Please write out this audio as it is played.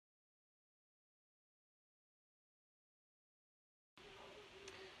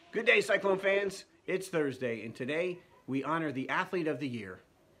Good day, Cyclone fans. It's Thursday, and today we honor the Athlete of the Year.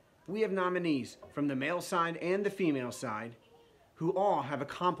 We have nominees from the male side and the female side who all have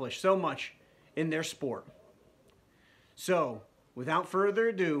accomplished so much in their sport. So, without further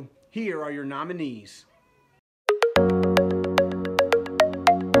ado, here are your nominees.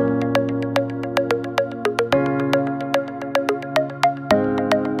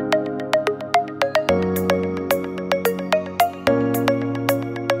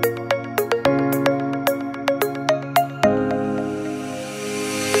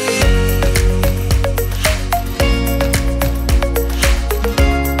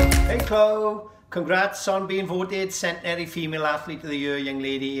 Congrats on being voted Centenary Female Athlete of the Year, young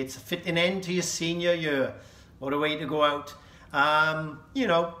lady. It's a fitting end to your senior year. What a way to go out. You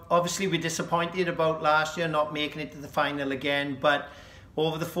know, obviously we're disappointed about last year not making it to the final again, but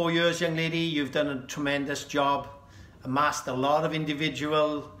over the 4 years, young lady, you've done a tremendous job, amassed a lot of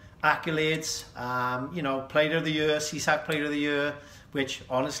individual accolades. You know, Player of the Year, CSAC Player of the Year, which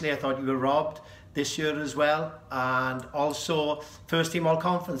honestly I thought you were robbed this year as well, and also first team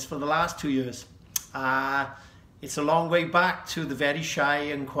all-conference for the last 2 years. It's a long way back to the very shy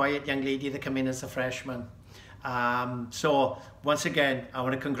and quiet young lady that came in as a freshman. So once again, I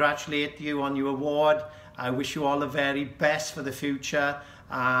want to congratulate you on your award. I wish you all the very best for the future,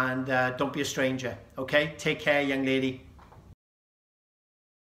 and don't be a stranger. Okay, take care, young lady.